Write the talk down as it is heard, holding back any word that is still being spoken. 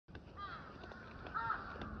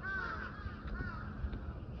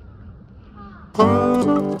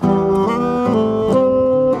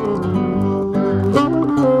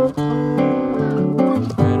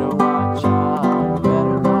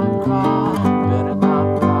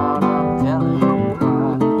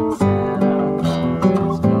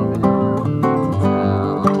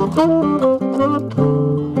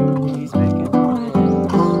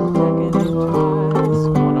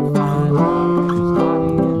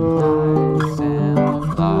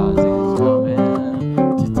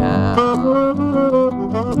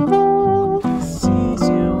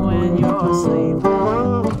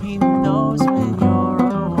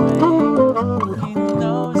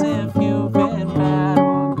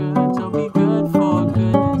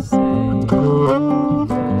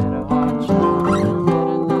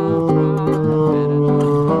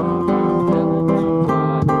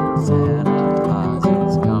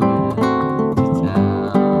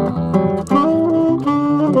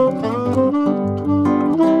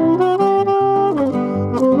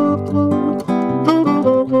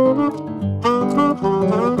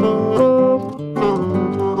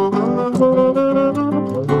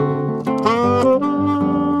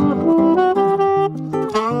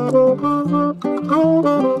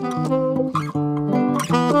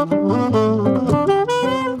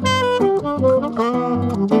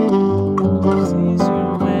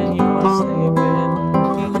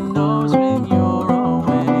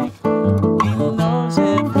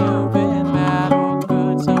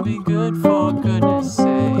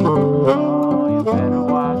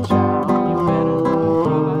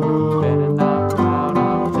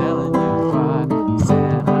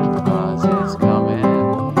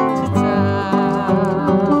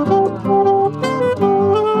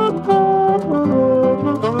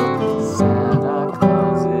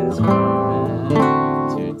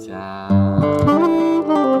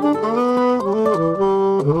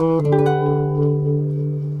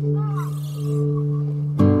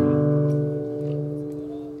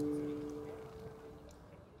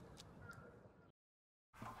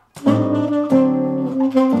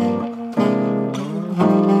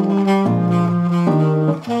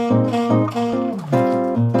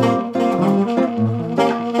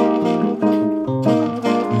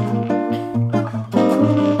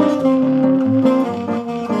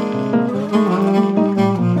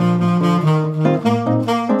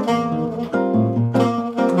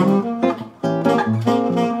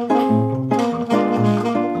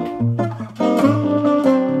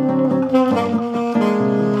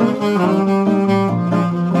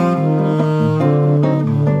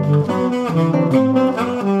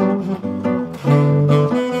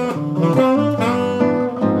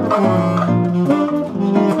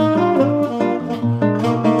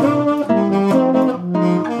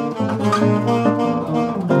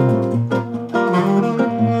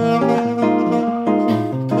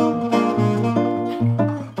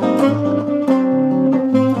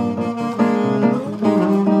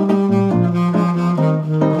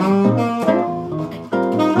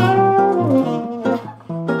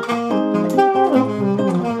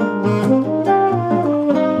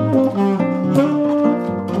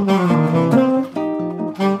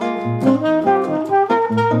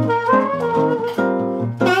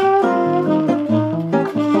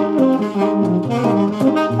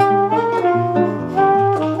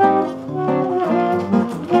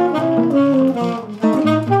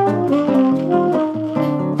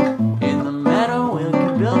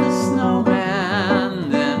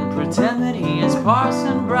he is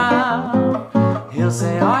Parson Brown. He'll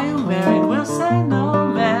say, are you married? We'll say, no,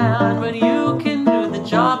 man, but you can do the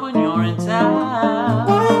job when you're in town.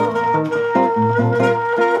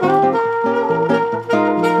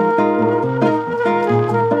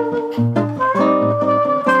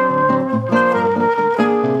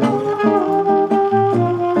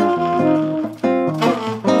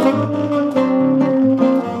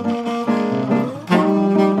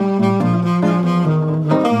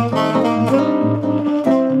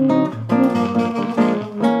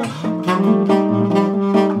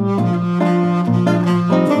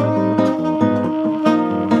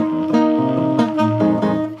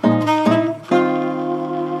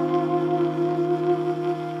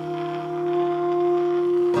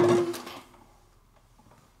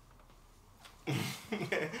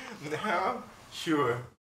 Now? Sure.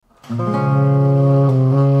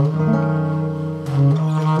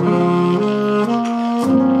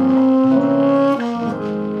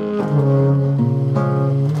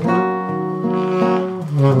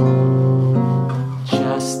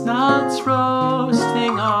 Chestnuts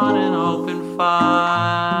roasting on an open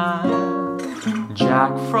fire,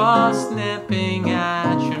 Jack Frost nipping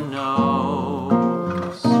at your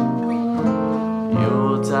nose,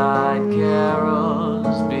 Yuletide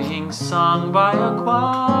carols being sung by a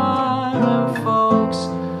choir of folks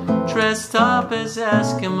dressed up as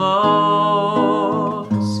Eskimos.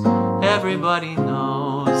 Everybody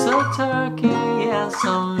knows a turkey and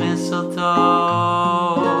some mistletoe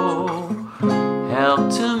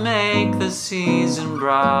help to make the season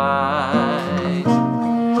bright.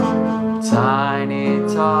 Tiny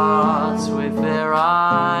tots with their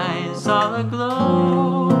eyes all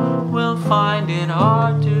aglow will find it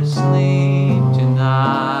hard to sleep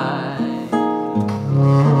tonight.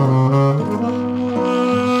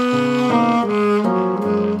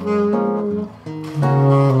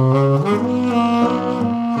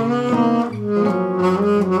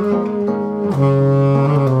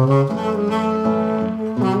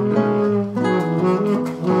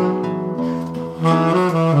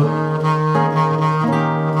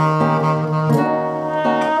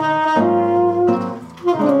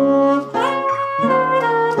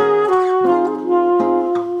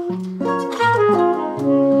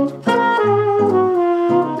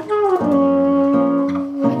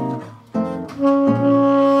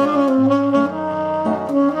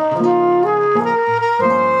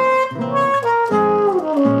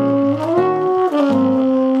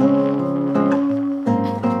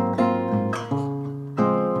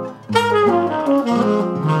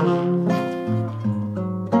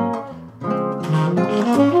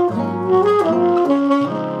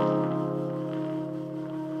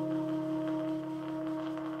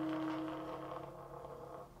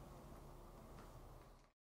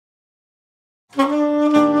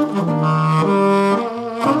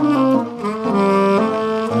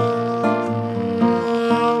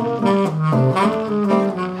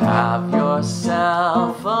 Have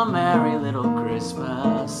yourself a merry little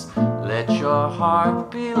Christmas. Let your heart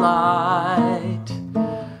be light.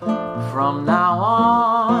 From now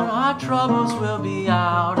on, our troubles will be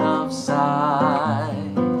out of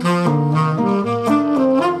sight.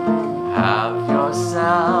 Have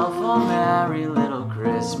yourself a merry little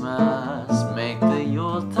Christmas. Make the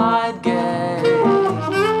Yuletide gay.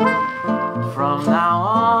 From now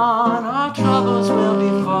on, our troubles will be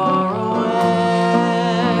far away.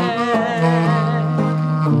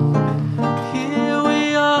 Here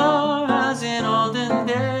we are, as in olden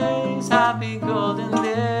days, happy golden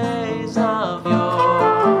days of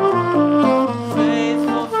yore.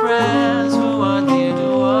 Faithful friends who are dear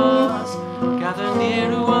to us, gather near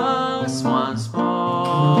to us once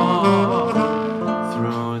more.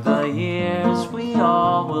 Through the years, we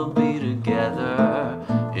all will be together,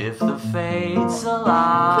 if the fates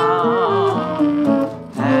allow.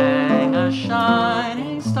 Hang a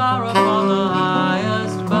shining star upon the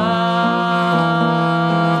highest bough,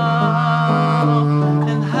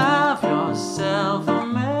 and have yourself a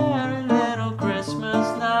merry little Christmas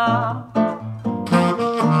now.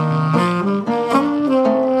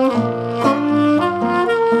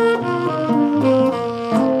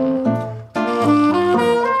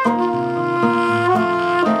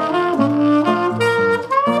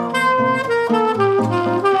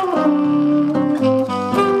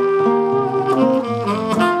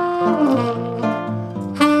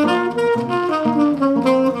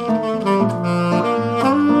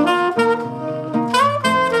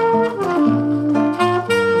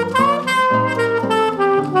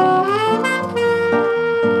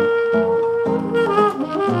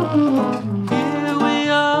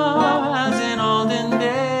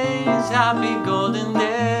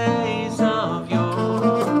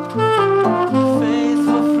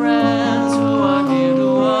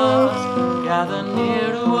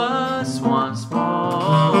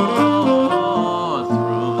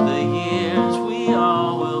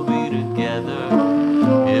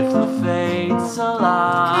 alive.